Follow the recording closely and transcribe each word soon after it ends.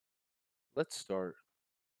Let's start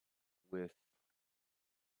with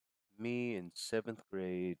me in seventh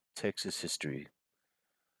grade Texas history.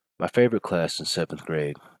 My favorite class in seventh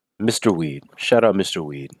grade, Mr. Weed. Shout out Mr.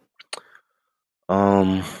 Weed.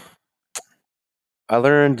 Um, I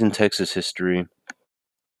learned in Texas history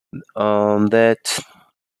that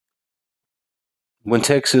when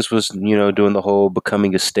Texas was, doing the whole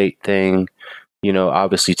becoming a state thing,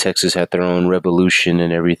 obviously Texas had their own revolution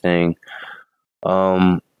and everything.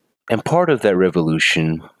 Um, and part of that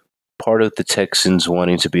revolution, part of the Texans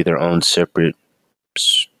wanting to be their own separate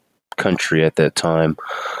country at that time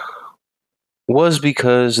was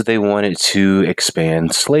because they wanted to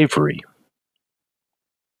expand slavery.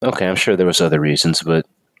 Okay, I'm sure there was other reasons, but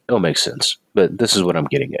it'll make sense. But this is what I'm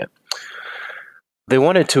getting at. They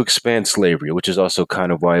wanted to expand slavery, which is also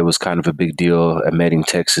kind of why it was kind of a big deal admitting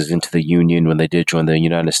Texas into the Union when they did join the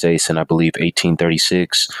United States in, I believe,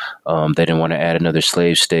 1836. They didn't want to add another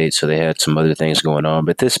slave state, so they had some other things going on.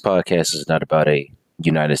 But this podcast is not about a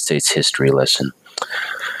United States history lesson.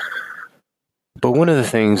 But one of the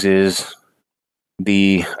things is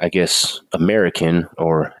the, I guess, American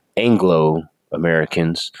or Anglo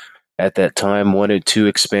Americans at that time wanted to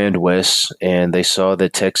expand west, and they saw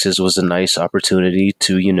that Texas was a nice opportunity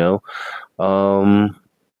to, um,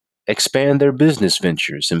 expand their business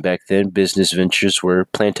ventures. And back then, business ventures were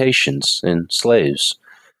plantations and slaves.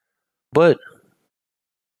 But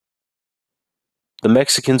the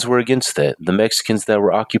Mexicans were against that. The Mexicans that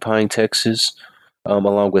were occupying Texas,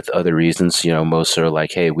 along with other reasons, most are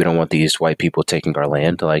like, hey, we don't want these white people taking our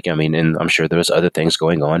land. Like, I mean, and I'm sure there was other things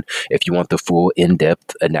going on. If you want the full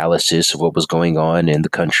in-depth analysis of what was going on in the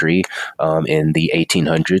country in the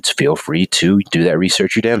 1800s, feel free to do that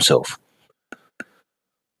research your damn self.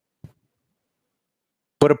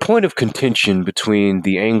 But a point of contention between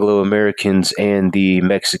the Anglo Americans and the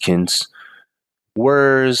Mexicans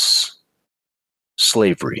was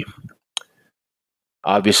slavery.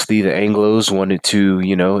 Obviously, the Anglos wanted to,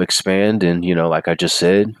 expand and, like I just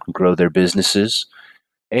said, grow their businesses.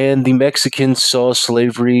 And the Mexicans saw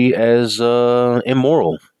slavery as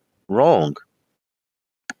immoral, wrong.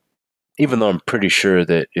 Even though I'm pretty sure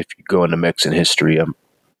that if you go into Mexican history,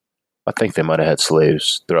 I think they might have had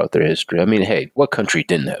slaves throughout their history. I mean, hey, what country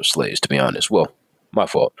didn't have slaves, to be honest? Well, my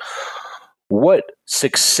fault. What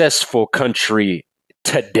successful country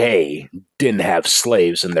today didn't have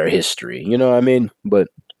slaves in their history? You know what I mean? But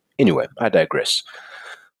anyway, I digress.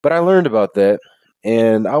 But I learned about that,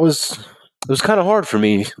 and it was kind of hard for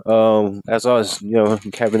me as I was,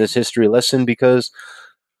 having this history lesson because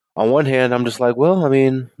on one hand, I'm just like, well, I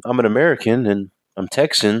mean, I'm an American and I'm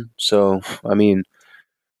Texan, so I mean,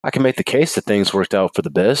 I can make the case that things worked out for the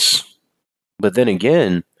best. But then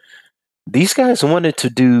again, these guys wanted to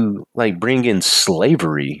do like bring in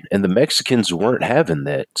slavery, and the Mexicans weren't having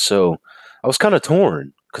that. So I was kind of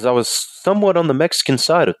torn because I was somewhat on the Mexican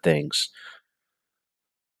side of things.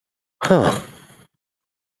 Huh.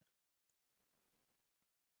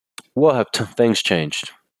 Well, have things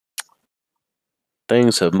changed?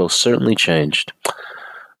 Things have most certainly changed.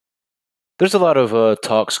 There's a lot of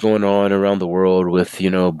talks going on around the world with,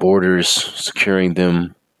 borders, securing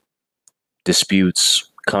them, disputes,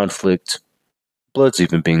 conflict, blood's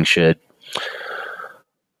even being shed.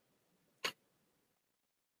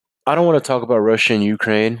 I don't want to talk about Russia and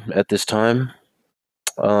Ukraine at this time.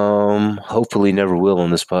 Hopefully never will on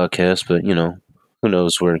this podcast, but, who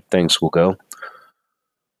knows where things will go.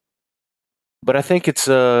 But I think it's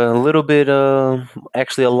a little bit,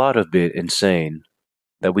 actually a lot of bit insane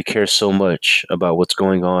that we care so much about what's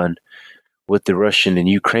going on with the Russian and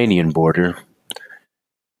Ukrainian border,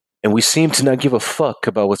 and we seem to not give a fuck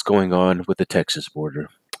about what's going on with the Texas border.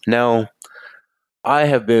 Now, I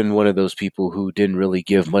have been one of those people who didn't really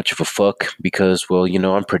give much of a fuck because, well,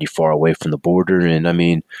 I'm pretty far away from the border, and I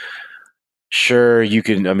mean, sure, you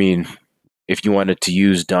can, I mean, if you wanted to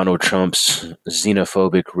use Donald Trump's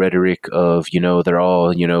xenophobic rhetoric of, they're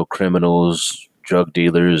all, criminals, drug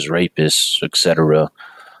dealers, rapists, etc.,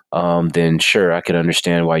 then sure, I could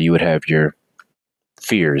understand why you would have your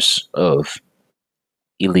fears of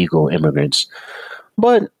illegal immigrants.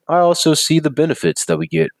 But I also see the benefits that we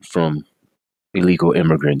get from illegal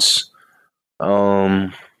immigrants.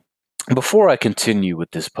 Um, Before I continue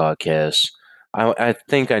with this podcast, I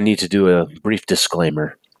think I need to do a brief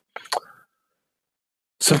disclaimer.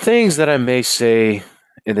 Some things that I may say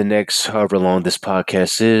in the next however long this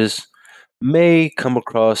podcast is may come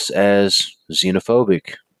across as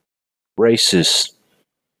xenophobic, racist,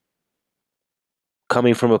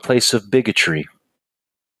 coming from a place of bigotry.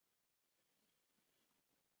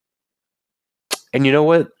 And you know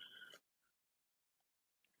what?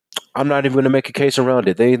 I'm not even going to make a case around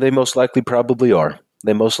it. They most likely probably are.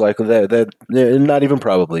 They most likely not even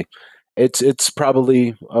probably. It's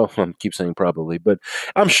probably. Oh, I keep saying probably, but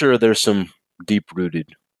I'm sure there's some deep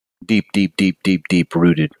rooted, deep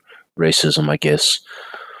rooted racism, I guess.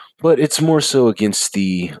 But it's more so against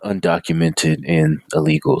the undocumented and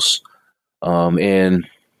illegals. And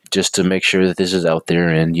just to make sure that this is out there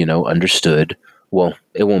and understood. Well,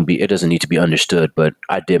 it won't be. It doesn't need to be understood, but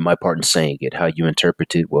I did my part in saying it. How you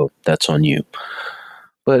interpret it, well, that's on you.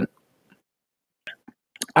 But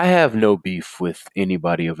I have no beef with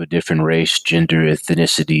anybody of a different race, gender,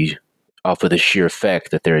 ethnicity, off of the sheer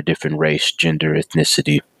fact that they're a different race, gender,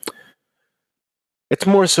 ethnicity. It's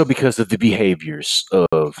more so because of the behaviors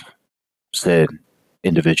of said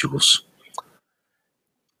individuals.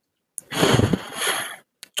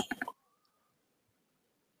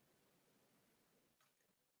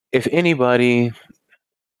 If anybody,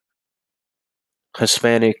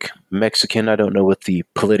 Hispanic, Mexican, I don't know what the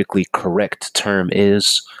politically correct term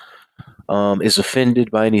is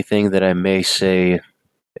offended by anything that I may say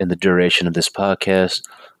in the duration of this podcast,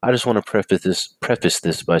 I just want to preface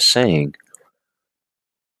this by saying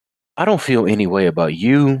I don't feel any way about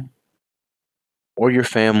you or your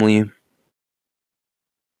family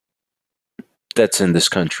that's in this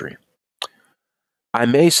country. I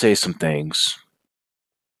may say some things.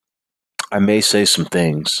 I may say some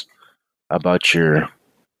things about your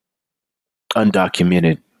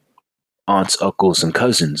undocumented aunts, uncles, and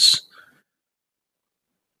cousins.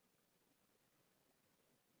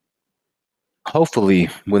 Hopefully,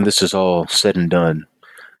 when this is all said and done,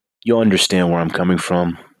 you'll understand where I'm coming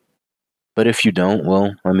from. But if you don't,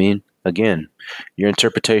 well, I mean, again, your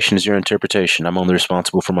interpretation is your interpretation. I'm only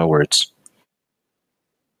responsible for my words.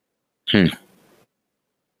 Hmm.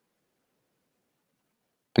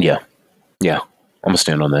 Yeah. Yeah. I'm gonna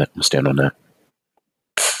stand on that. I'm gonna stand on that.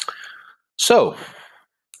 So,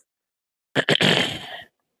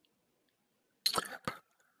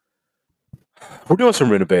 we're doing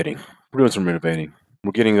some renovating. We're doing some renovating.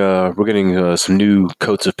 We're getting some new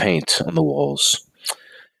coats of paint on the walls.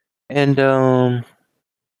 And I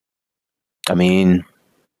mean,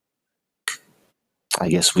 I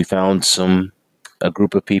guess we found a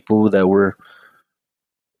group of people that were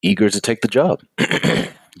eager to take the job.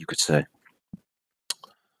 You could say.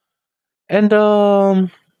 And I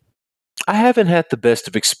haven't had the best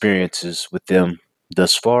of experiences with them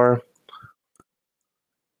thus far.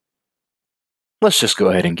 Let's just go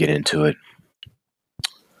ahead and get into it.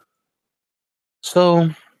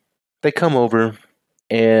 So, they come over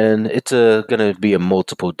and it's gonna be a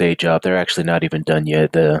multiple day job. They're actually not even done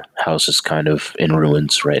yet. The house is kind of in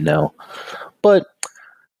ruins right now. But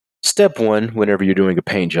step one, whenever you're doing a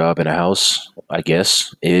paint job in a house, I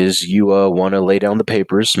guess, is you want to lay down the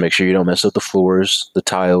papers, make sure you don't mess up the floors, the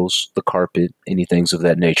tiles, the carpet, any things of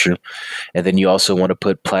that nature. And then you also want to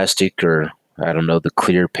put plastic or I don't know, the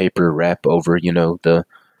clear paper wrap over, the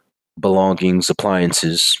belongings,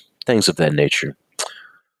 appliances, things of that nature.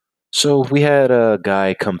 So we had a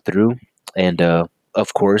guy come through, and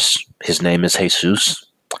of course, his name is Jesus.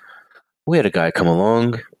 We had a guy come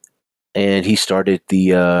along, and he started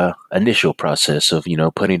the initial process of,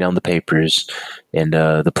 putting down the papers and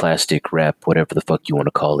the plastic wrap, whatever the fuck you want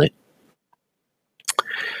to call it.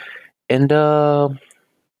 And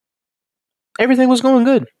everything was going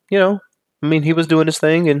good. I mean, he was doing his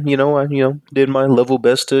thing, and I did my level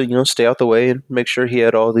best to stay out the way and make sure he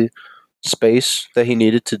had all the space that he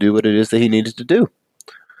needed to do what it is that he needed to do.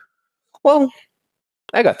 Well,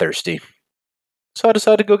 I got thirsty. So I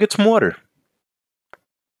decided to go get some water.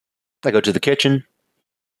 I go to the kitchen,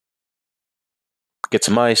 get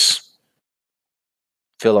some ice,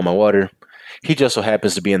 fill up my water. He just so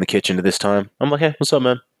happens to be in the kitchen at this time. I'm like, hey, what's up,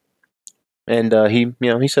 man? And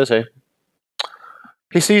he says, hey.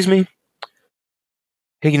 He sees me.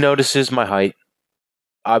 He notices my height,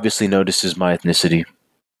 obviously notices my ethnicity.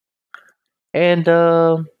 And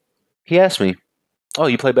he asks me, oh,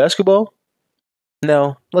 you play basketball?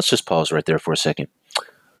 No, let's just pause right there for a second.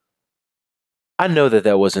 I know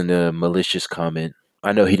that wasn't a malicious comment.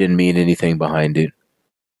 I know he didn't mean anything behind it.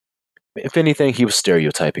 If anything, he was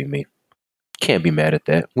stereotyping me. Can't be mad at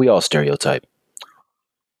that. We all stereotype.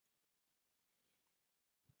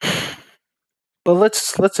 But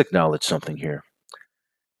let's acknowledge something here.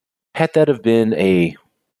 Had that have been a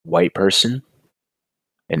white person,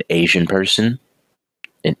 an Asian person,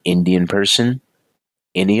 an Indian person,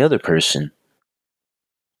 any other person.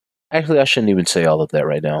 Actually, I shouldn't even say all of that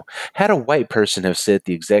right now. Had a white person have said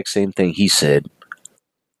the exact same thing he said,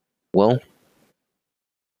 well,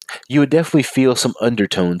 you would definitely feel some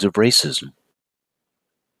undertones of racism.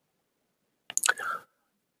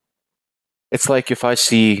 It's like if I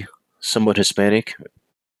see someone Hispanic,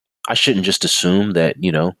 I shouldn't just assume that,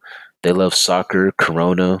 they love soccer,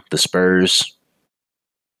 Corona, the Spurs,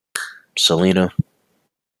 Selena,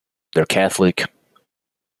 they're Catholic.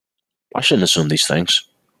 I shouldn't assume these things.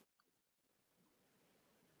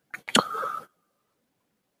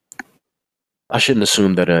 I shouldn't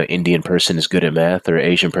assume that an Indian person is good at math or an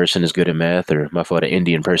Asian person is good at math or my fault, an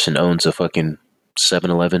Indian person owns a fucking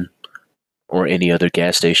 7-Eleven or any other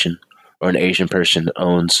gas station or an Asian person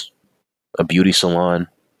owns a beauty salon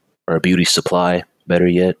or a beauty supply, better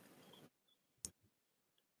yet.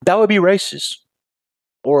 That would be racist.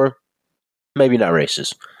 Or maybe not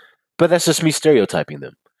racist. But that's just me stereotyping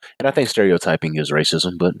them. And I think stereotyping is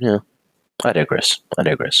racism, but yeah, I digress. I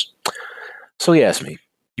digress. So he asked me,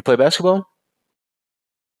 you play basketball?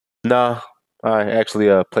 Nah, I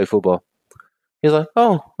actually play football. He's like,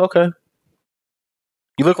 oh, okay.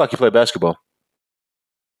 You look like you play basketball.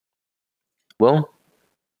 Well,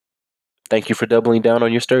 thank you for doubling down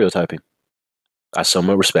on your stereotyping. I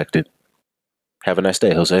somewhat respect it. Have a nice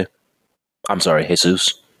day, Jose. I'm sorry,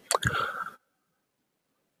 Jesus.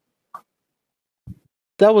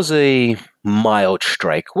 That was a mild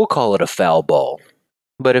strike. We'll call it a foul ball.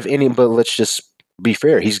 But let's just be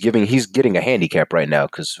fair. He's getting a handicap right now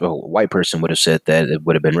because a white person would have said that it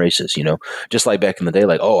would have been racist. Just like back in the day,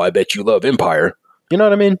 like, oh, I bet you love Empire. You know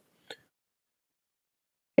what I mean?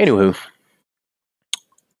 Anywho,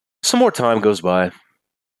 some more time goes by.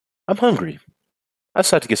 I'm hungry. I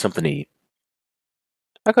decide to get something to eat.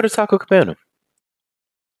 I go to Taco Cabana.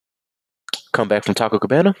 Come back from Taco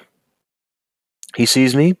Cabana. He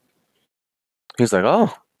sees me. He's like,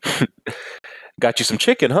 oh, got you some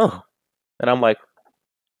chicken, huh? And I'm like,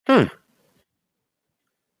 hmm.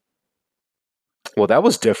 Well, that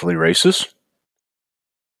was definitely racist.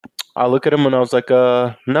 I look at him and I was like,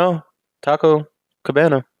 no, Taco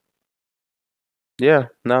Cabana. Yeah,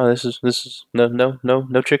 no, this is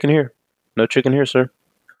no chicken here. No chicken here, sir.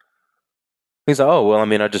 He's like, oh, well, I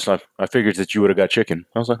mean, I figured that you would have got chicken.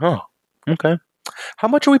 I was like, oh, okay. How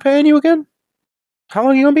much are we paying you again? How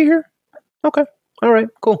long are you gonna be here? Okay. All right,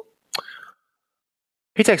 cool.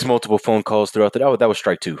 He takes multiple phone calls throughout the. Oh, that was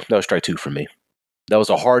strike two. That was strike two for me. That was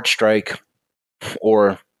a hard strike.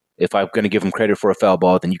 Or if I'm going to give him credit for a foul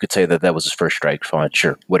ball, then you could say that that was his first strike. Fine,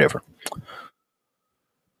 sure, whatever.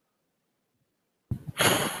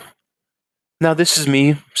 Now, this is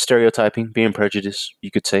me stereotyping, being prejudiced,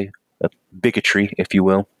 you could say, bigotry, if you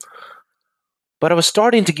will. But I was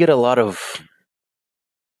starting to get a lot of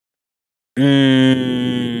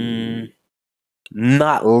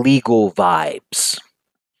not legal vibes.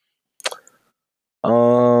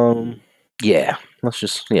 Yeah. I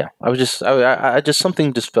just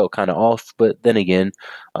something just felt kind of off. But then again,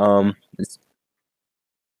 it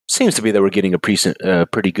seems to be that we're getting a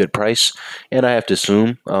pretty good price, and I have to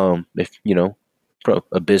assume, if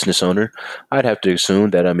a business owner, I'd have to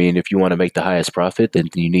assume that, I mean, if you want to make the highest profit, then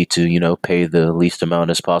you need to pay the least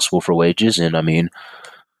amount as possible for wages, and I mean,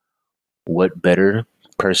 what better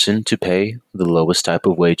person to pay the lowest type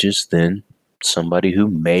of wages than somebody who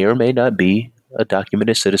may or may not be a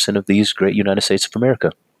documented citizen of these great United States of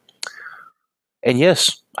America? And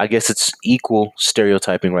yes, I guess it's equal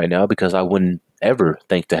stereotyping right now because I wouldn't ever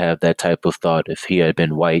think to have that type of thought if he had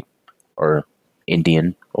been white or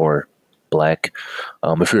Indian or black.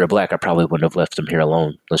 If he were black, I probably wouldn't have left him here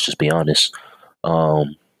alone. Let's just be honest.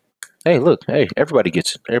 Um, hey, look, hey, everybody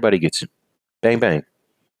gets it. Everybody gets it. Bang, bang.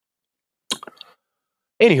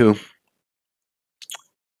 Anywho,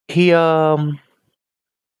 he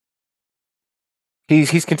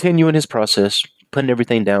he's continuing his process, putting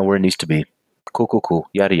everything down where it needs to be. Cool, cool, cool.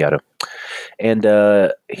 Yada yada. And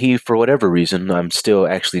he, for whatever reason, I'm still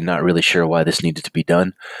actually not really sure why this needed to be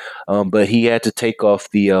done. But he had to take off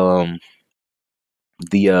the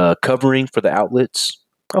covering for the outlets.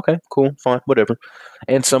 Okay, cool, fine, whatever.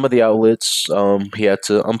 And some of the outlets, he had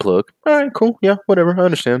to unplug. All right, cool, yeah, whatever. I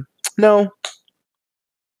understand. No,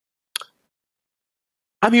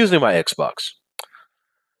 I'm using my Xbox.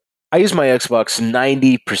 I use my Xbox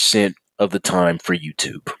 90% of the time for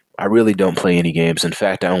YouTube. I really don't play any games. In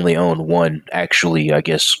fact, I only own one, actually, I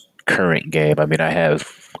guess, current game. I mean, I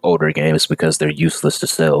have older games because they're useless to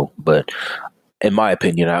sell. But in my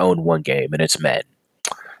opinion, I own one game, and it's Madden.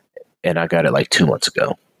 And I got it like 2 months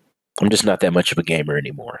ago. I'm just not that much of a gamer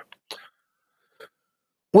anymore.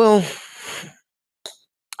 Well,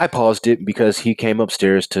 I paused it because he came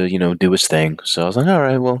upstairs to, do his thing. So I was like, all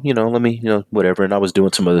right, well, let me, whatever. And I was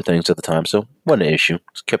doing some other things at the time, so wasn't an issue.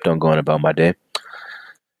 Just kept on going about my day.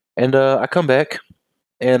 And I come back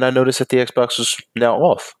and I noticed that the Xbox was now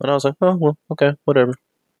off. And I was like, oh, well, okay, whatever.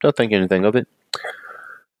 Don't think anything of it.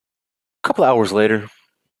 couple of hours later,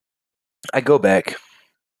 I go back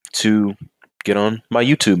to get on my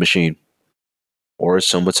YouTube machine, or as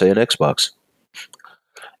some would say, an Xbox.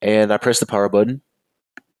 And I press the power button.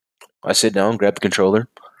 I sit down, grab the controller,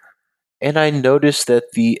 and I noticed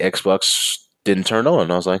that the Xbox didn't turn on.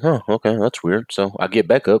 I was like, oh, okay, that's weird. So I get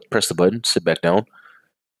back up, press the button, sit back down.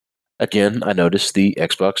 Again, I noticed the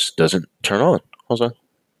Xbox doesn't turn on. I was like,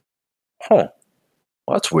 huh,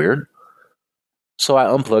 well, that's weird. So I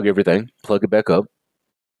unplug everything, plug it back up,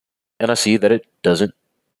 and I see that it doesn't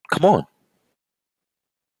come on.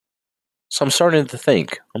 So I'm starting to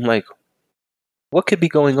think, I'm like, what could be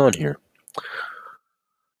going on here?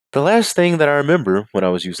 The last thing that I remember when I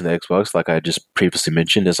was using the Xbox, like I just previously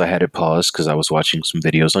mentioned, is I had it paused because I was watching some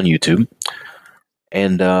videos on YouTube.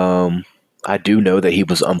 And I do know that he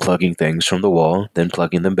was unplugging things from the wall, then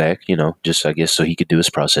plugging them back, just I guess so he could do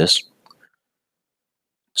his process.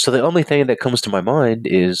 So the only thing that comes to my mind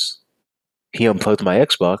is he unplugged my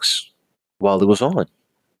Xbox while it was on.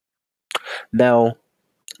 Now,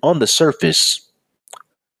 on the surface,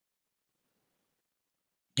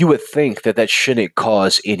 you would think that that shouldn't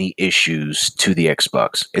cause any issues to the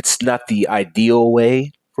Xbox. It's not the ideal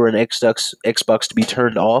way for an Xbox to be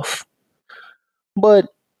turned off, but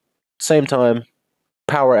same time,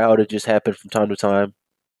 power outages happen from time to time.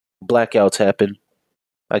 Blackouts happen.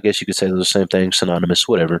 I guess you could say they're the same thing, synonymous,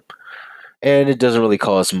 whatever. And it doesn't really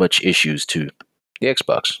cause much issues to the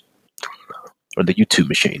Xbox or the YouTube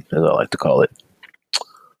machine, as I like to call it.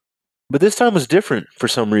 But this time was different for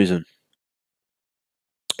some reason.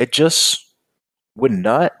 It just would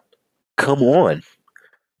not come on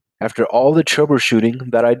after all the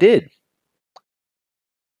troubleshooting that I did.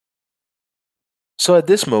 So at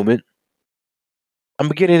this moment, I'm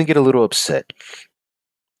beginning to get a little upset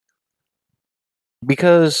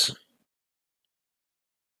because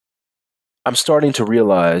I'm starting to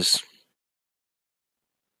realize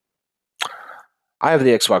I have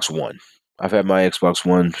the Xbox One. I've had my Xbox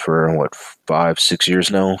One for what, 5, 6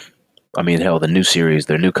 years now. I mean, hell, the new series,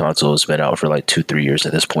 their new console has been out for like 2, 3 years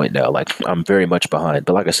at this point now. Like, I'm very much behind.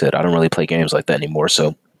 But like I said, I don't really play games like that anymore,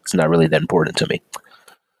 so it's not really that important to me.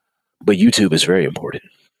 But YouTube is very important.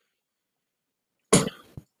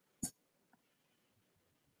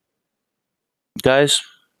 Guys,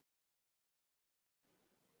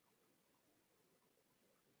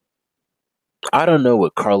 I don't know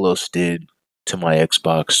what Carlos did to my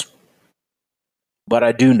Xbox, but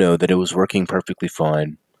I do know that it was working perfectly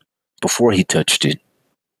fine before he touched it.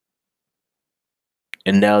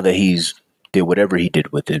 And now that he's did whatever he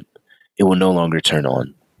did with it, it will no longer turn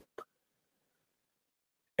on.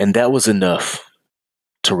 And that was enough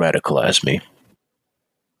to radicalize me.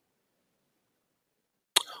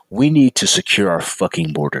 We need to secure our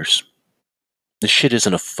fucking borders. This shit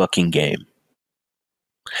isn't a fucking game.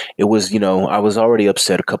 It was, I was already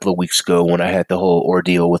upset a couple of weeks ago when I had the whole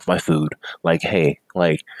ordeal with my food. Like, hey,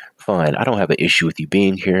 like, fine, I don't have an issue with you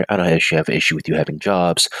being here. I don't have an issue with you having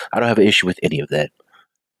jobs. I don't have an issue with any of that.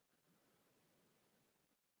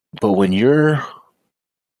 But when your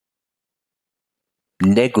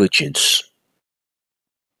negligence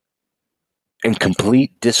and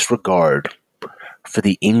complete disregard for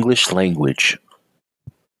the English language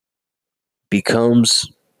becomes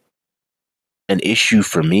an issue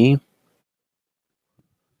for me,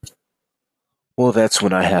 well, that's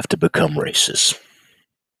when I have to become racist.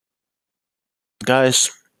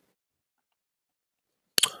 Guys,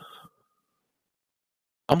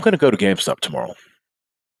 I'm going to go to GameStop tomorrow.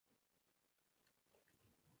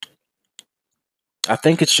 I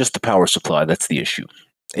think it's just the power supply that's the issue.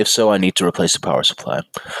 If so, I need to replace the power supply.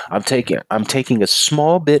 I'm taking a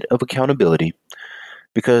small bit of accountability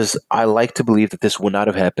because I like to believe that this would not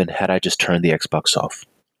have happened had I just turned the Xbox off.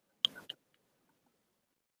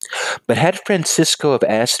 But had Francisco have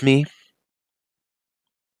asked me,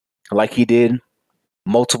 like he did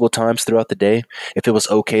multiple times throughout the day, if it was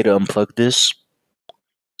okay to unplug this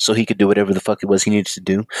so he could do whatever the fuck it was he needed to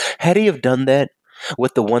do, had he have done that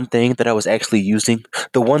with the one thing that I was actually using,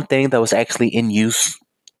 the one thing that was actually in use,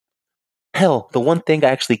 hell, the one thing I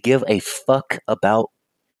actually give a fuck about,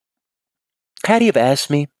 had he have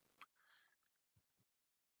asked me,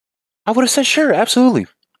 I would have said, sure, absolutely.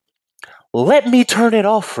 Let me turn it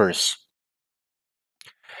off first.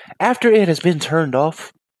 After it has been turned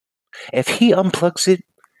off, if he unplugs it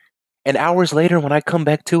and hours later when I come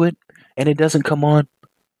back to it and it doesn't come on,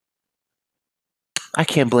 I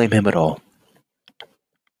can't blame him at all.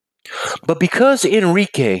 But because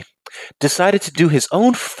Enrique decided to do his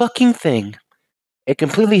own fucking thing and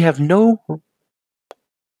completely have no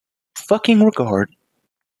fucking regard,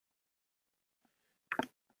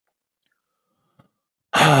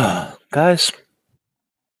 Guys,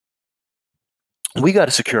 we got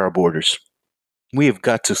to secure our borders. We have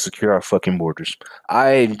got to secure our fucking borders.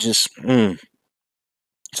 I just.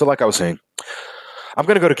 So, like I was saying, I'm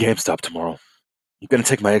going to go to GameStop tomorrow. I'm going to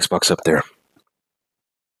take my Xbox up there.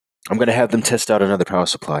 I'm going to have them test out another power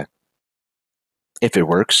supply. If it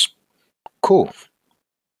works, cool.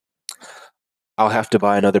 I'll have to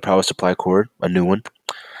buy another power supply cord, a new one.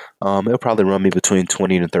 It'll probably run me between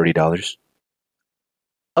 $20 and $30.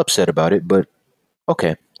 Upset about it, but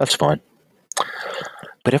okay, that's fine.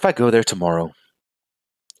 But if I go there tomorrow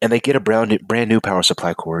and they get a brand new power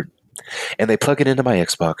supply cord and they plug it into my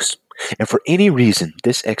Xbox, and for any reason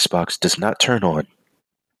this Xbox does not turn on,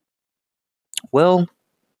 well,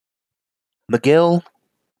 Miguel,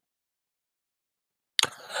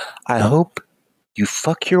 I hope you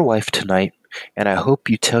fuck your wife tonight and I hope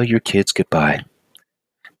you tell your kids goodbye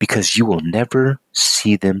because you will never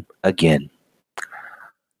see them again.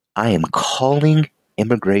 I am calling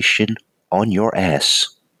immigration on your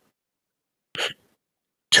ass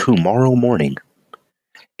tomorrow morning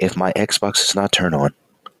if my Xbox does not turn on.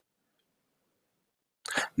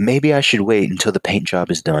 Maybe I should wait until the paint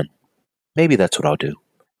job is done. Maybe that's what I'll do.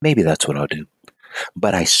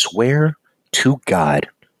 But I swear to God,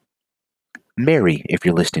 Mary, if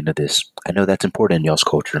you're listening to this, I know that's important in y'all's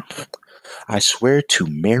culture. I swear to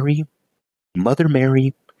Mary, Mother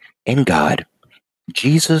Mary, and God,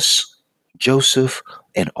 Jesus, Joseph,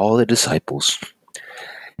 and all the disciples.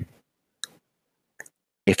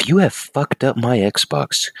 If you have fucked up my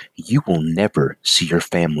Xbox, you will never see your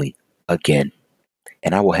family again.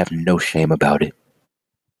 And I will have no shame about it.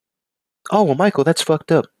 Oh, well, Michael, that's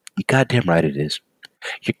fucked up. You goddamn right it is.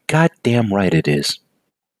 You're goddamn right it is.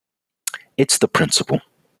 It's the principle.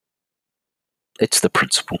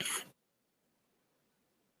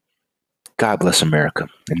 God bless America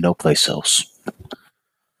and no place else.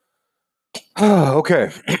 Oh,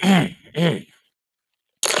 okay.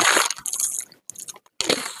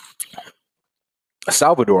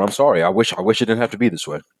 Salvador, I'm sorry. I wish it didn't have to be this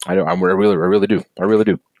way. I really do.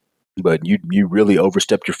 But you really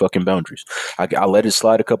overstepped your fucking boundaries. I let it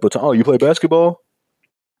slide a couple of times. Oh, you play basketball?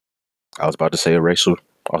 I was about to say a racial.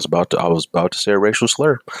 I was about to say a racial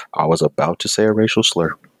slur.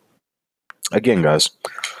 Again, guys,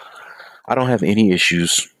 I don't have any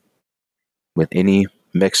issues with any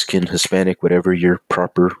Mexican, Hispanic, whatever the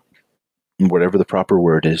proper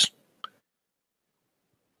word is.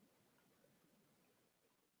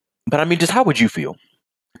 But I mean, just how would you feel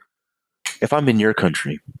if I'm in your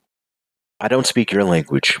country, I don't speak your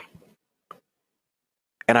language,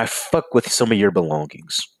 and I fuck with some of your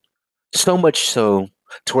belongings? So much so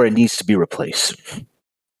to where it needs to be replaced.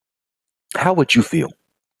 How would you feel?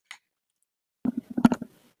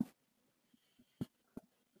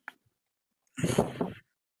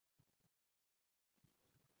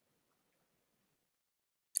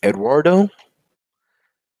 Eduardo,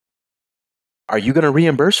 are you going to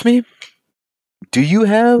reimburse me? Do you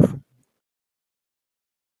have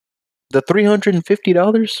the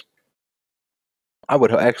 $350?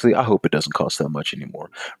 I hope it doesn't cost that much anymore.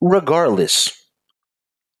 Regardless,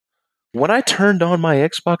 when I turned on my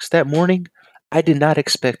Xbox that morning, I did not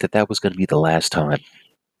expect that was going to be the last time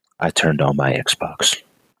I turned on my Xbox.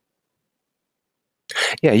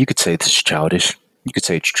 Yeah, you could say this is childish. You could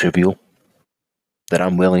say it's trivial that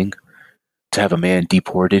I'm willing to have a man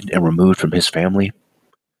deported and removed from his family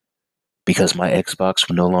because my Xbox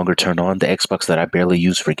will no longer turn on. The Xbox that I barely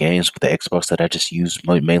use for games, but the Xbox that I just use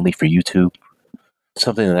mainly for YouTube.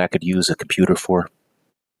 Something that I could use a computer for.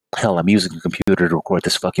 Hell, I'm using a computer to record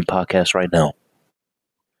this fucking podcast right now.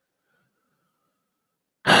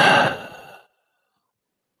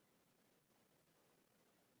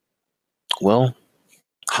 Well,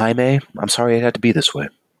 Jaime, I'm sorry it had to be this way.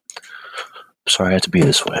 For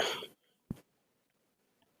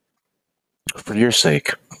your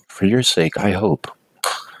sake, I hope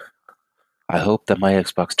that my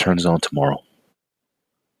Xbox turns on tomorrow.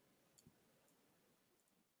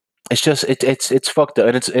 It's just it's fucked up,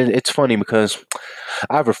 and it's funny because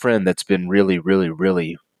I have a friend that's been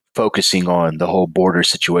really focusing on the whole border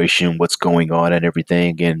situation, what's going on, and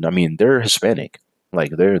everything. And I mean, they're Hispanic,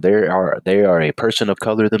 like they are a person of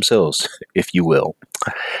color themselves, if you will,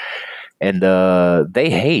 and they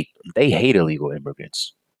hate illegal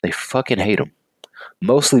immigrants. They fucking hate them,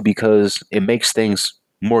 mostly because it makes things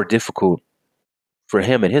more difficult for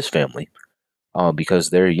him and his family, because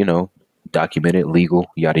they're documented, legal,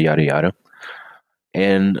 yada yada yada.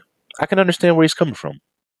 And I can understand where he's coming from.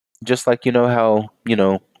 Just like how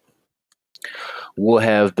we'll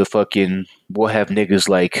have niggas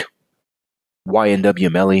like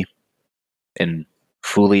YNW Melly and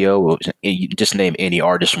Fulio. You just name any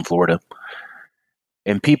artist from Florida.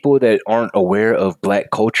 And people that aren't aware of black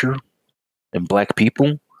culture and black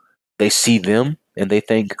people, they see them and they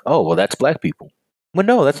think, oh, well, that's black people. Well,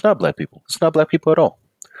 no, that's not black people. It's not black people at all.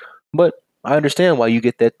 But I understand why you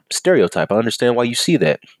get that stereotype. I understand why you see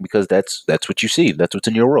that because that's what you see. That's what's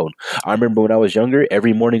in your world. I remember when I was younger,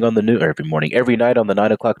 every morning on the news, every night on the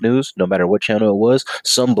 9 o'clock news, no matter what channel it was,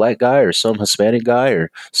 some black guy or some Hispanic guy or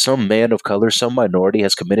some man of color, some minority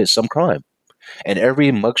has committed some crime. And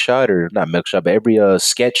every mugshot or not mugshot, but every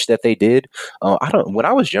sketch that they did, I don't. When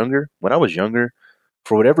I was younger,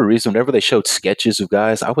 for whatever reason, whenever they showed sketches of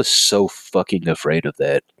guys, I was so fucking afraid of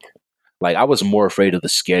that. Like I was more afraid of the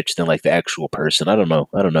sketch than like the actual person. I don't know.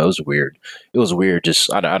 I don't know. It was weird. It was weird.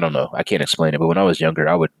 Just I don't know. I can't explain it. But when I was younger,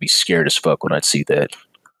 I would be scared as fuck when I'd see that.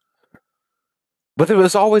 But there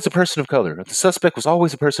was always a person of color. The suspect was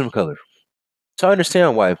always a person of color. So I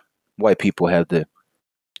understand why white people have the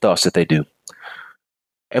thoughts that they do,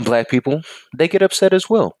 and black people they get upset as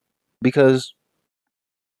well because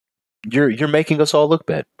you're making us all look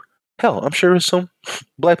bad. Hell, I'm sure some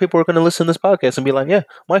black people are going to listen to this podcast and be like, "Yeah,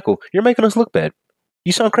 Michael, you're making us look bad.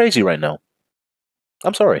 You sound crazy right now."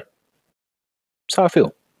 I'm sorry. That's how I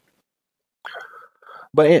feel.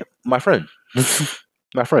 But my friend,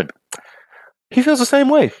 my friend, he feels the same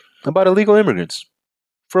way about illegal immigrants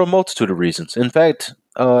for a multitude of reasons. In fact,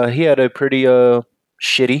 he had a pretty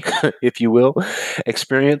shitty, if you will,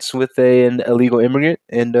 experience with an illegal immigrant,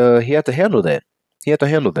 and he had to handle that. He had to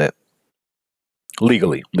handle that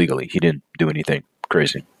legally. Legally, he didn't do anything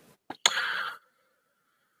crazy.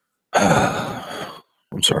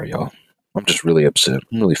 I'm sorry, y'all. I'm just really upset.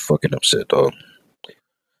 I'm really fucking upset, dog.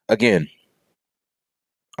 Again,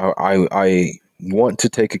 I want to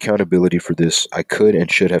take accountability for this. I could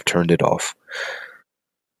and should have turned it off.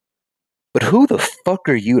 But who the fuck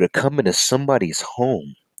are you to come into somebody's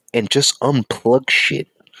home and just unplug shit?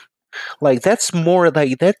 Like that's more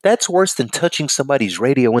like that's worse than touching somebody's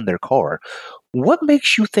radio in their car. What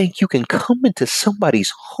makes you think you can come into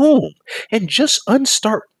somebody's home and just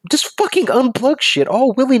fucking unplug shit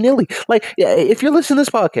all willy-nilly? Like if you're listening to this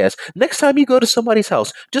podcast, next time you go to somebody's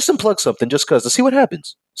house, just unplug something just cuz to see what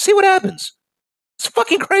happens. See what happens. It's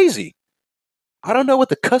fucking crazy. I don't know what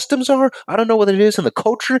the customs are. I don't know what it is in the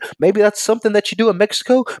culture. Maybe that's something that you do in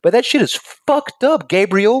Mexico, but that shit is fucked up,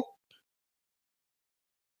 Gabriel.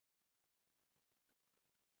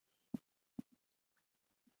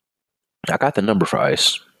 I got the number for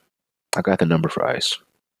Ice. I got the number for Ice.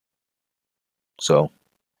 So,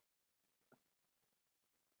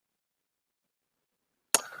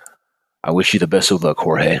 I wish you the best of luck,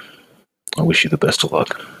 Jorge. I wish you the best of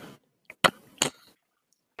luck.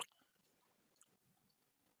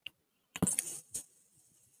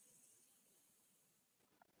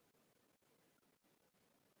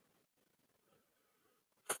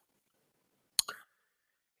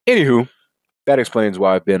 Anywho, that explains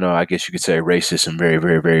why I've been, I guess you could say, racist and very,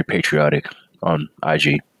 very, very patriotic on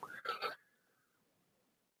IG.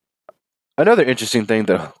 Another interesting thing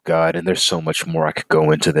that, oh God, and there's so much more I could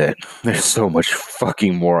go into that. There's so much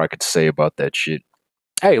fucking more I could say about that shit.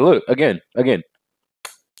 Hey, look, again, it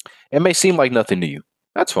may seem like nothing to you.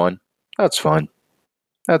 That's fine. That's fine.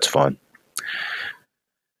 That's fine.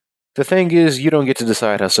 The thing is, you don't get to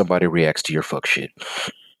decide how somebody reacts to your fuck shit.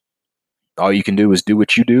 All you can do is do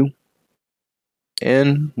what you do.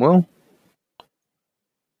 And, well,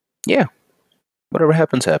 yeah, whatever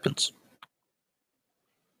happens, happens.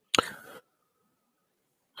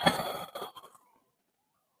 I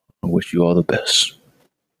wish you all the best.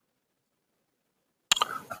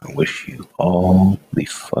 I wish you all the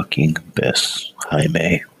fucking best,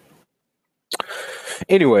 Jaime.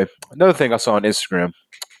 Anyway, another thing I saw on Instagram,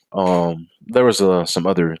 there was some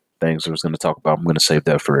other things I was going to talk about. I'm going to save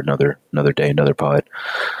that for another day, another pod.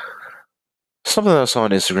 Something that I saw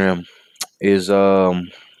on Instagram is I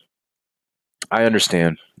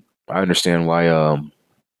understand why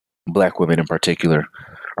black women in particular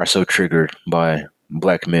are so triggered by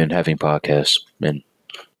black men having podcasts and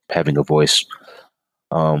having a voice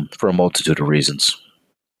for a multitude of reasons.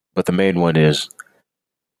 But the main one is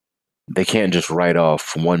they can't just write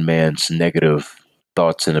off one man's negative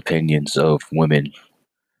thoughts and opinions of women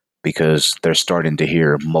because they're starting to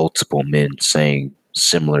hear multiple men saying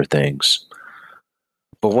similar things.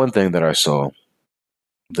 But one thing that I saw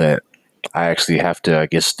that I actually have to, I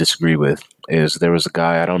guess, disagree with is there was a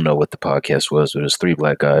guy, I don't know what the podcast was, but it was three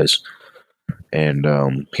black guys. And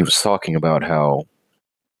he was talking about how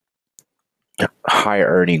high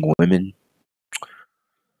earning women,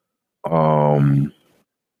 um,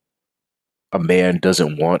 a man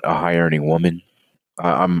doesn't want a high earning woman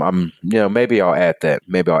maybe I'll add that.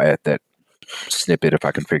 Maybe I'll add that snippet if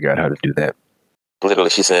I can figure out how to do that. Literally,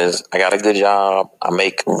 she says, I got a good job. I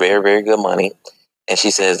make very, very good money. And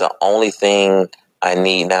she says, the only thing I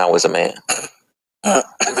need now is a man.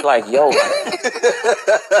 It's like, yo,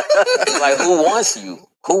 like, who wants you?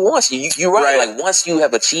 Who wants you? You're right. Like, once you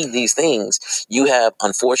have achieved these things, you have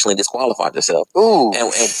unfortunately disqualified yourself. Ooh,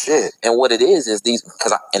 and shit. And what it is these,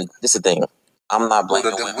 and this is the thing. I'm not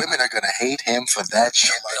blaming the women are going to hate him for that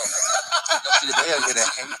shit. They are going to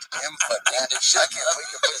hate him for that. I can't wait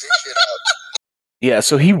to put this shit out. Yeah,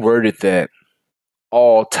 so he worded that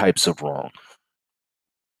all types of wrong.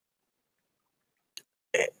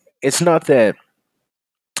 It's not that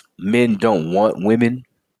men don't want women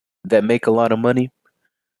that make a lot of money.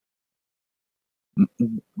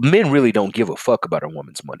 Men really don't give a fuck about a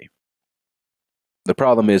woman's money. The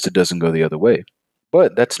problem is it doesn't go the other way.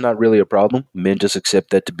 But that's not really a problem. Men just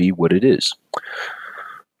accept that to be what it is.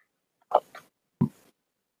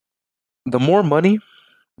 The more money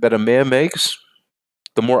that a man makes,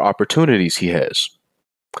 the more opportunities he has.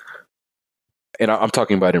 And I'm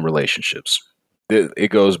talking about in relationships. It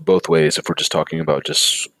goes both ways if we're just talking about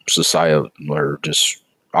just society or just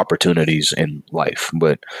opportunities in life.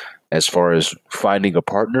 But as far as finding a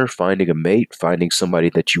partner, finding a mate, finding somebody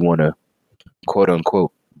that you want to quote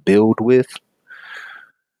unquote build with,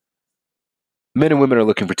 men and women are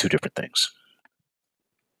looking for two different things.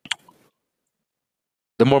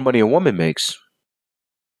 The more money a woman makes,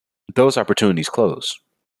 those opportunities close.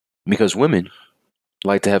 Because women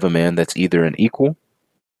like to have a man that's either an equal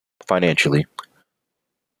financially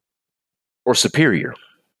or superior.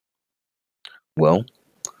 Well,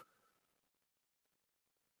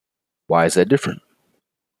 why is that different?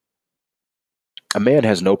 A man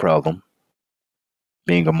has no problem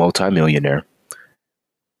being a multimillionaire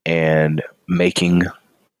and making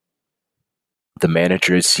the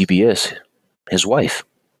manager at CBS his wife.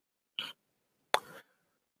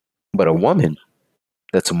 But a woman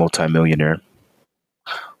that's a multimillionaire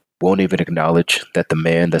won't even acknowledge that the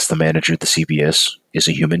man that's the manager at the CBS is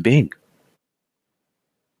a human being.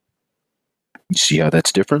 You see how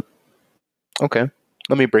that's different? Okay,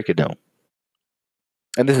 let me break it down.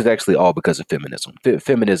 And this is actually all because of feminism.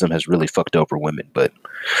 Feminism has really fucked over women, but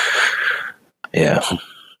yeah.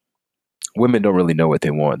 Women don't really know what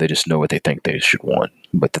they want. They just know what they think they should want.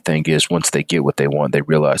 But the thing is, once they get what they want, they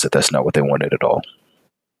realize that that's not what they wanted at all.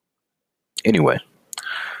 Anyway,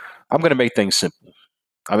 I'm going to make things simple.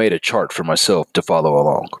 I made a chart for myself to follow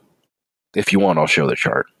along. If you want, I'll show the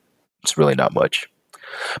chart. It's really not much.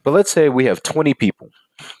 But let's say we have 20 people,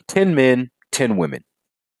 10 men, 10 women.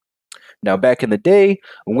 Now, back in the day,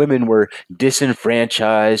 women were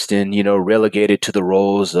disenfranchised and, relegated to the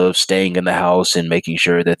roles of staying in the house and making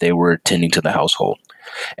sure that they were tending to the household.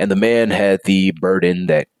 And the man had the burden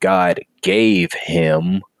that God gave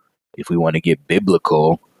him. If we want to get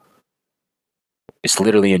biblical, it's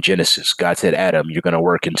literally in Genesis. God said, Adam, you're going to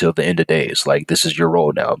work until the end of days. Like, this is your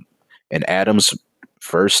role now. And Adam's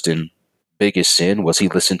first and biggest sin was he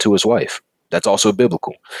listened to his wife. That's also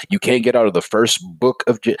biblical. You can't get out of the first book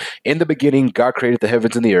of in the beginning, God created the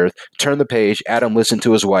heavens and the earth. Turn the page. Adam listened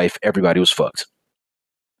to his wife. Everybody was fucked.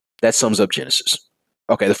 That sums up Genesis.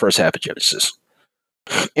 Okay, the first half of Genesis.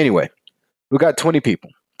 Anyway, we got 20 people,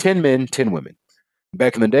 10 men, 10 women.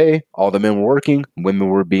 Back in the day, all the men were working, women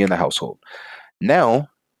were being in the household. Now,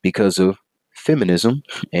 because of feminism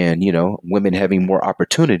and, women having more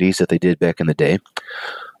opportunities that they did back in the day,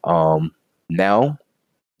 now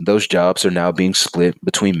those jobs are now being split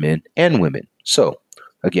between men and women. So,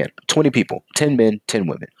 again, 20 people, 10 men, 10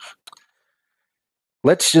 women.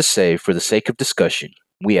 Let's just say, for the sake of discussion,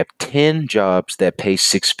 we have 10 jobs that pay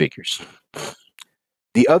six figures.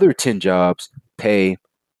 The other 10 jobs pay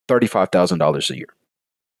 $35,000 a year.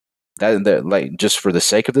 That, like, just for the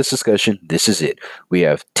sake of this discussion, this is it. We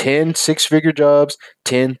have 10 six-figure jobs,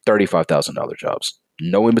 10 $35,000 jobs.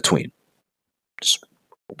 No in between.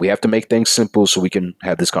 We have to make things simple so we can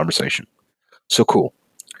have this conversation. So cool.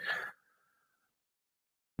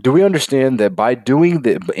 Do we understand that by doing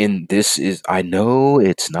that, and this is, I know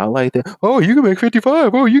it's not like that. Oh, you can make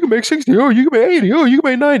 55. Oh, you can make 60. Oh, you can make 80. Oh, you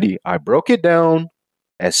can make 90. I broke it down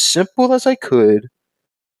as simple as I could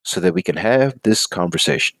so that we can have this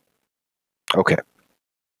conversation. Okay.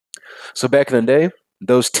 So back in the day,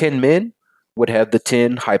 those 10 men would have the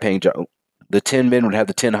 10 high-paying jobs. The 10 men would have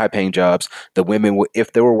the 10 high-paying jobs. The women, would,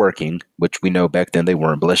 if they were working, which we know back then they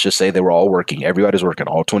weren't, but let's just say they were all working. Everybody's working,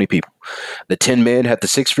 all 20 people. The 10 men had the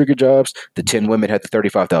six-figure jobs. The 10 women had the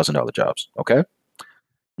 $35,000 jobs. Okay?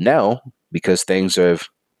 Now, because things have,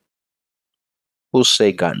 we'll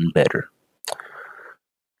say, gotten better,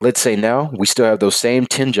 Let's say now we still have those same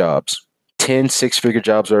 10 jobs. 10 six-figure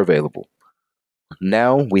jobs are available.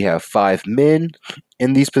 Now we have 5 men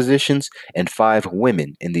in these positions and 5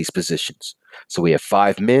 women in these positions. So we have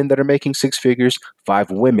 5 men that are making six figures, 5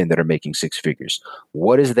 women that are making six figures.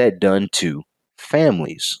 What has that done to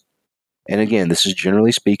families? And again, this is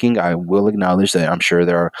generally speaking. I will acknowledge that I'm sure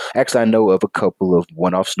there are, actually, I know of a couple of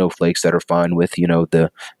one off snowflakes that are fine with,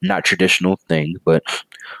 the not traditional thing, but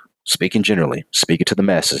speaking generally, speaking to the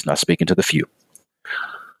masses, not speaking to the few.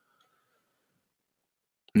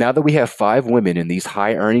 Now that we have 5 women in these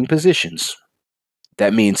high earning positions,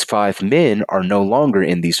 that means 5 men are no longer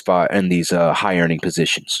in these high earning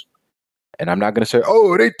positions. And I'm not going to say,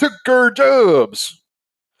 oh, they took our jobs,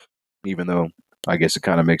 even though I guess it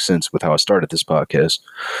kind of makes sense with how I started this podcast.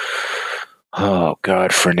 Oh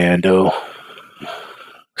God, Fernando.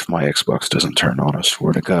 If my Xbox doesn't turn on, I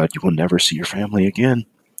swear to God, you will never see your family again.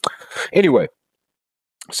 Anyway,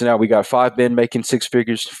 so now we got 5 men making six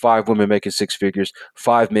figures, 5 women making six figures,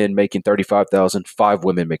 5 men making 35,000, 5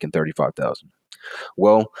 women making 35,000.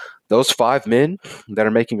 Well, those 5 men that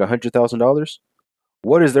are making $100,000,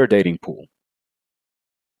 what is their dating pool?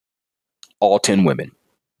 All 10 women.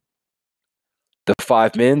 The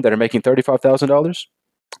 5 men that are making $35,000,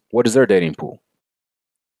 what is their dating pool?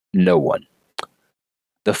 No one.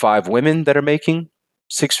 The 5 women that are making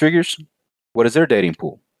six figures, what is their dating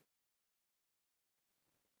pool?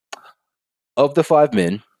 Of the 5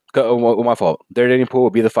 men, my fault. Their dating pool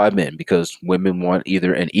would be the 5 men because women want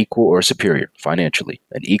either an equal or a superior financially,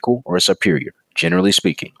 an equal or a superior, generally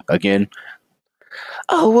speaking. Again,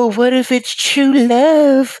 oh, well, what if it's true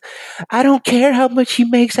love? I don't care how much he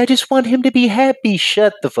makes. I just want him to be happy.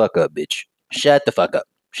 Shut the fuck up, bitch. Shut the fuck up.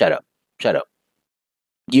 Shut up. Shut up.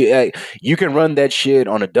 You can run that shit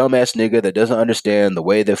on a dumbass nigga that doesn't understand the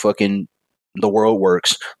way that fucking the world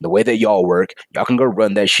works, the way that y'all work. Y'all can go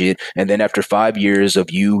run that shit, and then after 5 years of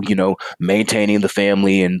maintaining the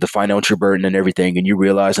family and the financial burden and everything, and you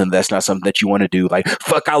realizing that's not something that you want to do, like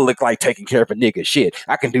fuck, I look like taking care of a nigga. Shit,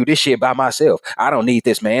 I can do this shit by myself. I don't need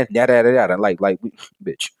this man. Yada yada yada.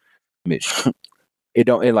 Bitch. It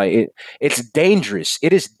don't it like it. It's dangerous.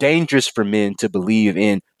 It is dangerous for men to believe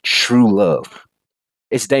in true love.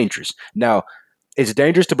 It's dangerous. Now, it's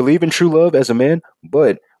dangerous to believe in true love as a man,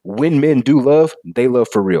 but when men do love, they love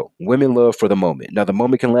for real. Women love for the moment. Now, the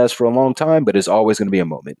moment can last for a long time, but it's always going to be a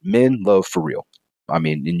moment. Men love for real. I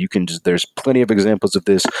mean, and there's plenty of examples of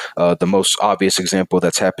this. The most obvious example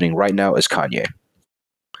that's happening right now is Kanye.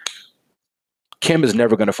 Kim is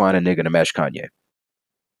never going to find a nigga to match Kanye.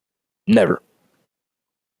 Never.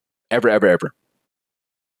 Ever, ever, ever.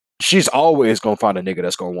 She's always going to find a nigga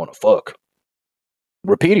that's going to want to fuck.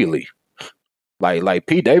 Repeatedly. Like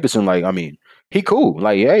Pete Davidson, I mean, he cool.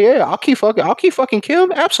 Like, yeah, I'll keep fucking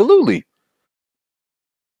Kim. Absolutely.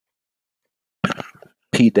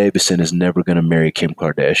 Pete Davidson is never gonna marry Kim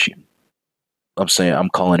Kardashian. I'm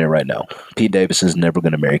calling it right now. Pete Davidson is never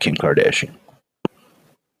gonna marry Kim Kardashian.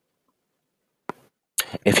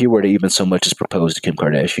 If he were to even so much as propose to Kim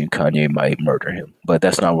Kardashian, Kanye might murder him. But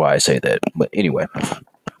that's not why I say that. But anyway.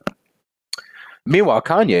 Meanwhile,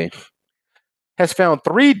 Kanye has found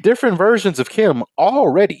 3 different versions of Kim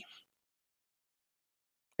already.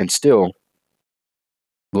 And still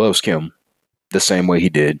loves Kim the same way he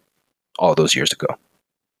did all those years ago.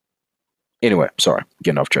 Anyway, sorry,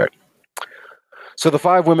 getting off track. So the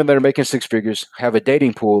 5 women that are making six figures have a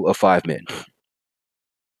dating pool of 5 men.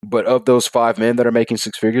 But of those 5 men that are making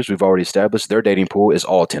six figures, we've already established their dating pool is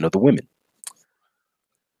all 10 of the women.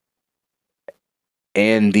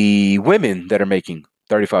 And the women that are making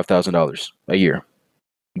 $35,000 a year,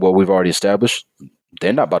 well, we've already established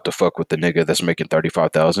they're not about to fuck with the nigga that's making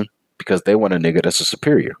 $35,000 because they want a nigga that's a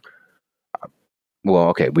superior. Well,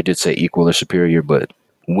 okay, we did say equal or superior, but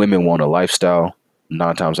women want a lifestyle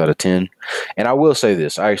 9 times out of 10. And I will say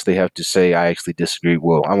this. I actually have to say I actually disagree.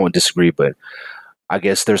 Well, I won't disagree, but I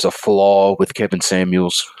guess there's a flaw with Kevin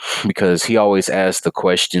Samuels because he always asks the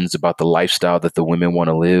questions about the lifestyle that the women want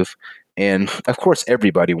to live. And of course,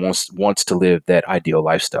 everybody wants to live that ideal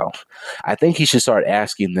lifestyle. I think he should start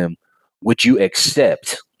asking them, would you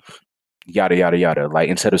accept yada, yada, yada? Like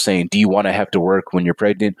instead of saying, do you want to have to work when you're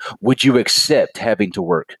pregnant? Would you accept having to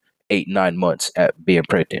work 8-9 months at being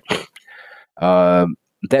pregnant?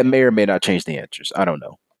 That may or may not change the answers. I don't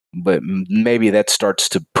know. But maybe that starts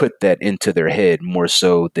to put that into their head more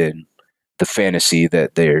so than the fantasy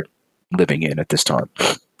that they're living in at this time.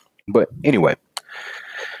 But anyway,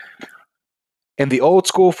 in the old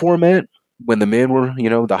school format, when the men were,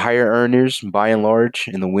 the higher earners by and large,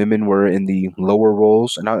 and the women were in the lower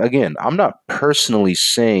roles. And again, I'm not personally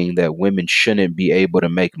saying that women shouldn't be able to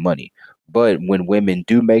make money, But when women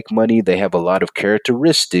do make money, they have a lot of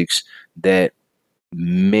characteristics that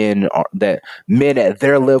men at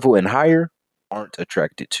their level and higher aren't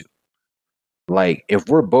attracted to. Like if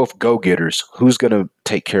we're both go-getters, who's gonna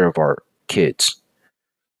take care of our kids?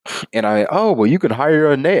 And oh well, you can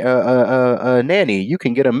hire a nanny, you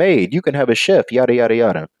can get a maid, you can have a chef, yada yada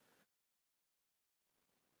yada.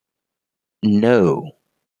 No,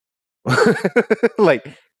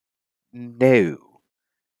 like no,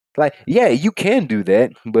 like yeah, you can do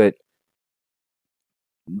that, but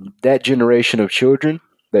that generation of children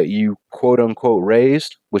that you quote unquote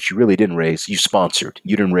raised, which you really didn't raise, you sponsored.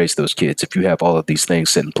 You didn't raise those kids. If you have all of these things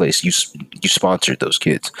set in place, you sponsored those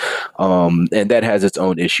kids, and that has its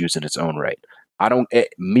own issues in its own right.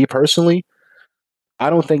 Me personally, I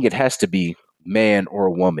don't think it has to be man or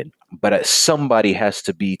woman, but somebody has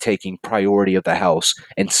to be taking priority of the house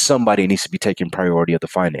and somebody needs to be taking priority of the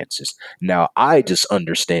finances. Now, I just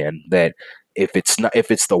understand that if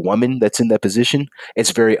it's the woman that's in that position,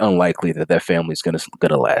 it's very unlikely that that family is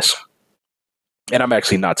gonna last. And I'm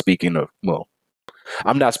actually not speaking of well,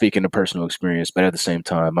 I'm not speaking of personal experience, but at the same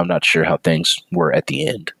time, I'm not sure how things were at the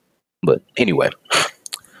end. But anyway,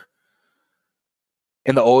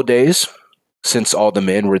 in the old days, since all the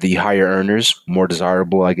men were the higher earners, more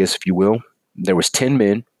desirable, I guess, if you will, there was 10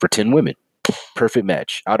 men for 10 women. Perfect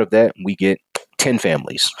match. Out of that, we get 10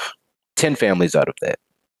 families. 10 families out of that.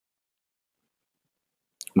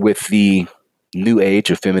 With the new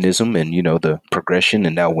age of feminism and, the progression,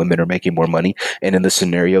 and now women are making more money. And in the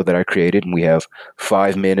scenario that I created, we have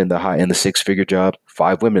 5 men in the six-figure job,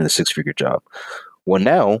 5 women in the six-figure job. Well,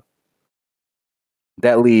 now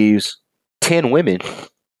that leaves 10 women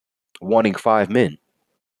wanting 5 men.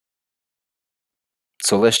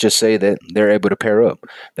 So let's just say that they're able to pair up.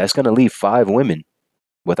 That's going to leave 5 women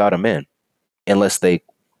without a man, unless they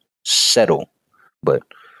settle. But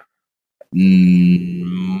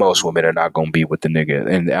most women are not going to be with the nigga.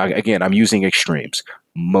 And again, I'm using extremes.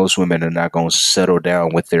 Most women are not going to settle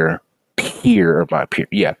down with their peer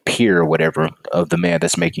or whatever of the man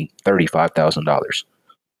that's making $35,000.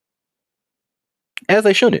 As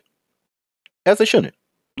they shouldn't. As they shouldn't.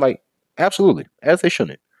 Like, absolutely. As they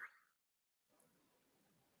shouldn't.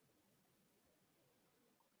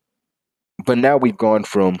 But now we've gone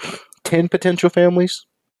from 10 potential families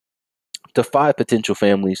to 5 potential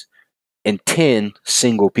families and 10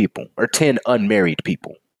 single people or 10 unmarried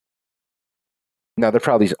people. Now, they're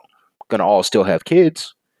probably going to all still have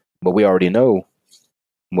kids, but we already know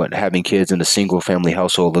what having kids in a single family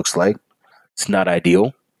household looks like. It's not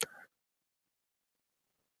ideal.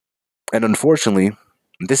 And unfortunately,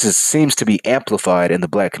 seems to be amplified in the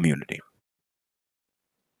black community.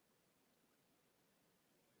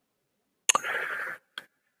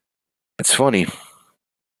 It's funny.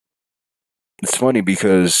 It's funny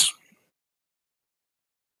because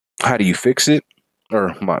how do you fix it?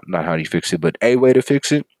 Or not how do you fix it, but a way to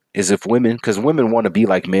fix it is if because women want to be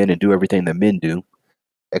like men and do everything that men do,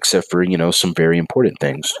 except for, some very important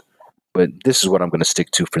things. But this is what I'm going to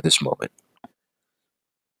stick to for this moment.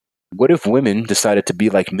 What if women decided to be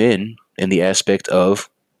like men in the aspect of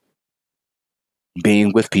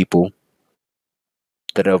being with people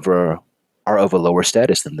that are of a lower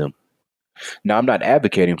status than them? Now, I'm not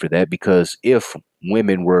advocating for that because if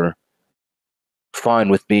women were fine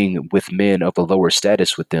with being with men of a lower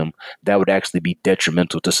status with them, that would actually be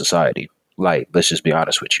detrimental to society. Like, let's just be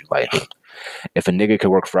honest with you. Like, if a nigga could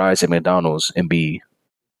work fries at McDonald's and be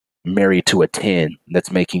married to a 10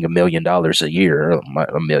 that's making $1 million a year, or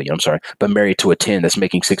a million, I'm sorry, but married to a 10 that's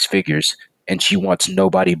making 6 figures and she wants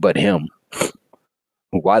nobody but him,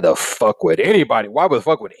 why the fuck would any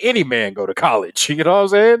man go to college? You know what I'm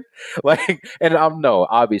saying? Like, and I'm no,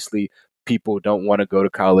 obviously people don't want to go to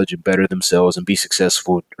college and better themselves and be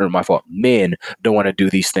successful, or my fault, men don't want to do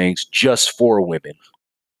these things just for women.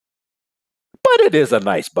 But it is a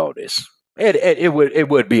nice bonus. It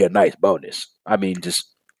would be a nice bonus. I mean, just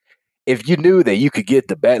if you knew that you could get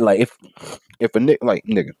the bad, like if a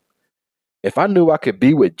nigga, if I knew I could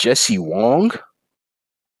be with Jesse Wong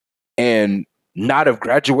and not have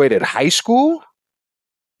graduated high school,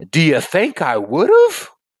 do you think I would have?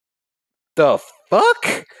 The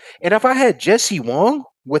fuck? And if I had Jesse Wong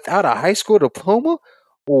without a high school diploma,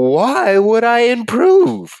 why would I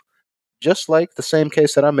improve? Just like the same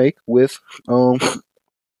case that I make with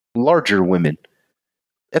larger women.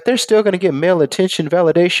 If they're still going to get male attention,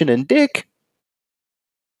 validation, and dick,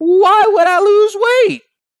 why would I lose weight?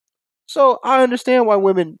 So I understand why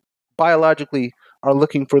women biologically are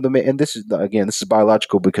looking for the man, and this is again, this is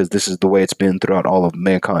biological because this is the way it's been throughout all of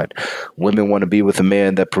mankind. Women want to be with a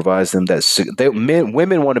man that provides them that.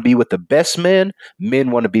 Women want to be with the best man.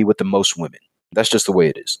 Men want to be with the most women. That's just the way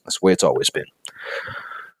it is. That's the way it's always been.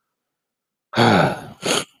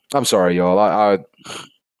 I'm sorry, y'all.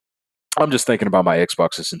 I'm just thinking about my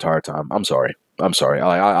Xbox this entire time. I'm sorry. I'm sorry.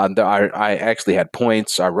 I actually had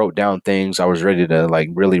points. I wrote down things. I was ready to like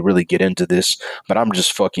really, really get into this, but I'm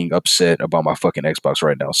just fucking upset about my fucking Xbox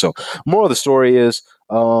right now. So, moral of the story is,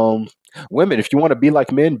 women, if you want to be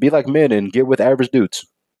like men, and get with average dudes.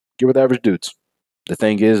 Get with average dudes. The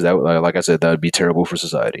thing is that, like I said, that would be terrible for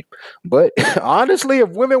society. But honestly, if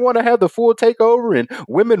women want to have the full takeover and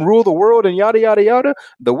women rule the world and yada yada yada,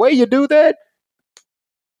 the way you do that,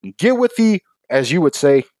 get with the, as you would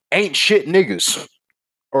say, ain't shit niggas.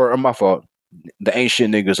 Or my fault. The ain't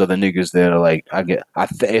shit niggas are the niggas that are like,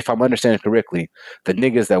 if I'm understanding correctly, the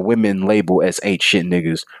niggas that women label as ain't shit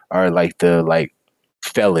niggas are like the like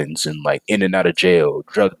felons and like in and out of jail,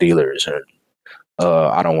 drug dealers, or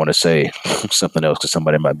I don't want to say something else because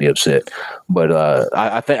somebody might be upset. But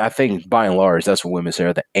I think by and large that's what women say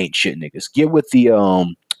are the ain't shit niggas. Get with the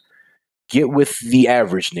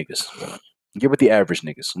average niggas. Get with the average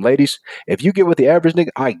niggas. Ladies, if you get with the average nigga,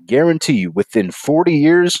 I guarantee you within 40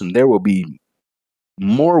 years, there will be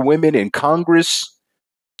more women in Congress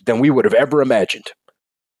than we would have ever imagined.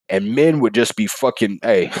 And men would just be fucking,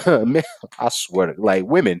 hey, men, I swear, like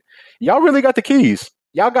women, y'all really got the keys.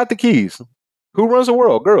 Y'all got the keys. Who runs the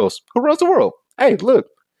world? Girls. Who runs the world? Hey, look,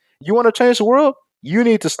 you want to change the world? You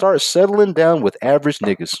need to start settling down with average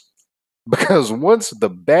niggas. Because once the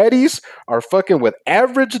baddies are fucking with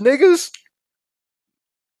average niggas,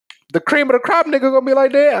 the cream of the crop nigga gonna be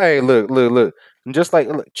like that. Hey, look. And just like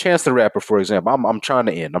look, Chance the Rapper, for example. I'm trying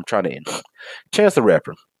to end. Chance the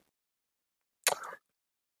Rapper.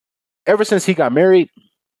 Ever since he got married,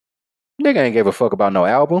 nigga ain't give a fuck about no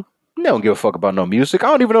album. They don't give a fuck about no music. I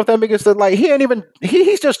don't even know if that nigga's like he ain't even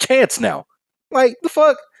he's just Chance now. Like the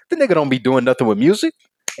fuck, the nigga don't be doing nothing with music.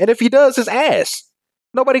 And if he does, his ass.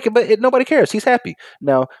 Nobody cares. He's happy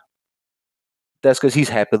now. That's because he's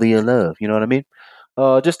happily in love. You know what I mean?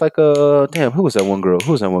 Just like damn, who was that one girl?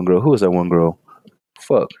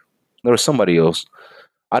 Fuck, there was somebody else.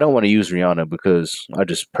 I don't want to use Rihanna because I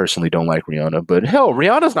just personally don't like Rihanna. But hell,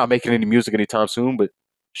 Rihanna's not making any music anytime soon. But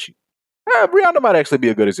Rihanna might actually be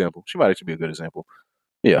a good example. She might actually be a good example.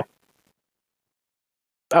 Yeah,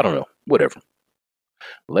 I don't know. Whatever.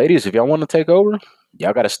 Ladies, if y'all want to take over,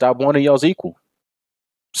 y'all got to stop wanting y'all's equal.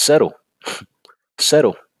 Settle,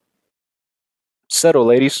 settle, settle,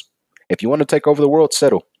 ladies. If you want to take over the world,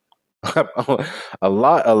 settle. a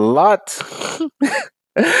lot.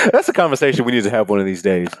 That's a conversation we need to have one of these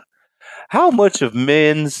days. How much of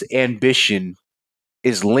men's ambition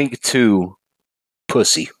is linked to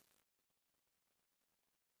pussy?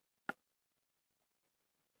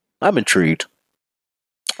 I'm intrigued.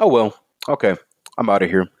 Oh well. Okay. I'm out of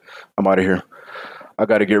here. I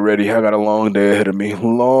gotta get ready. I got a long day ahead of me.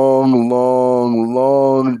 Long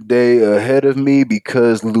day ahead of me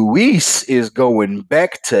because Luis is going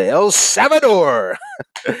back to El Salvador.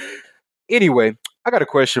 Anyway, I got a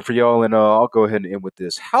question for y'all, and I'll go ahead and end with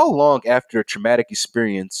this. How long after a traumatic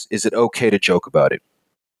experience is it okay to joke about it?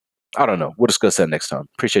 I don't know. We'll discuss that next time.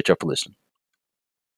 Appreciate y'all for listening.